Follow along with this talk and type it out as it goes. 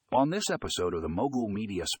On this episode of the Mogul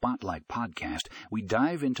Media Spotlight podcast, we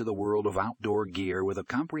dive into the world of outdoor gear with a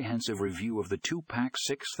comprehensive review of the 2-pack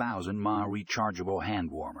 6,000 mAh rechargeable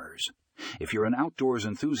hand warmers. If you're an outdoors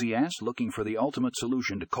enthusiast looking for the ultimate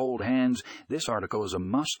solution to cold hands, this article is a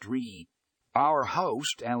must-read. Our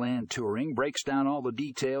host, Alan Turing, breaks down all the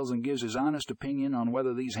details and gives his honest opinion on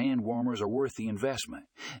whether these hand warmers are worth the investment.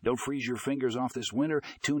 Don't freeze your fingers off this winter.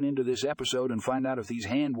 Tune into this episode and find out if these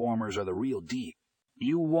hand warmers are the real deal.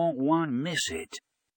 You won't want to miss it.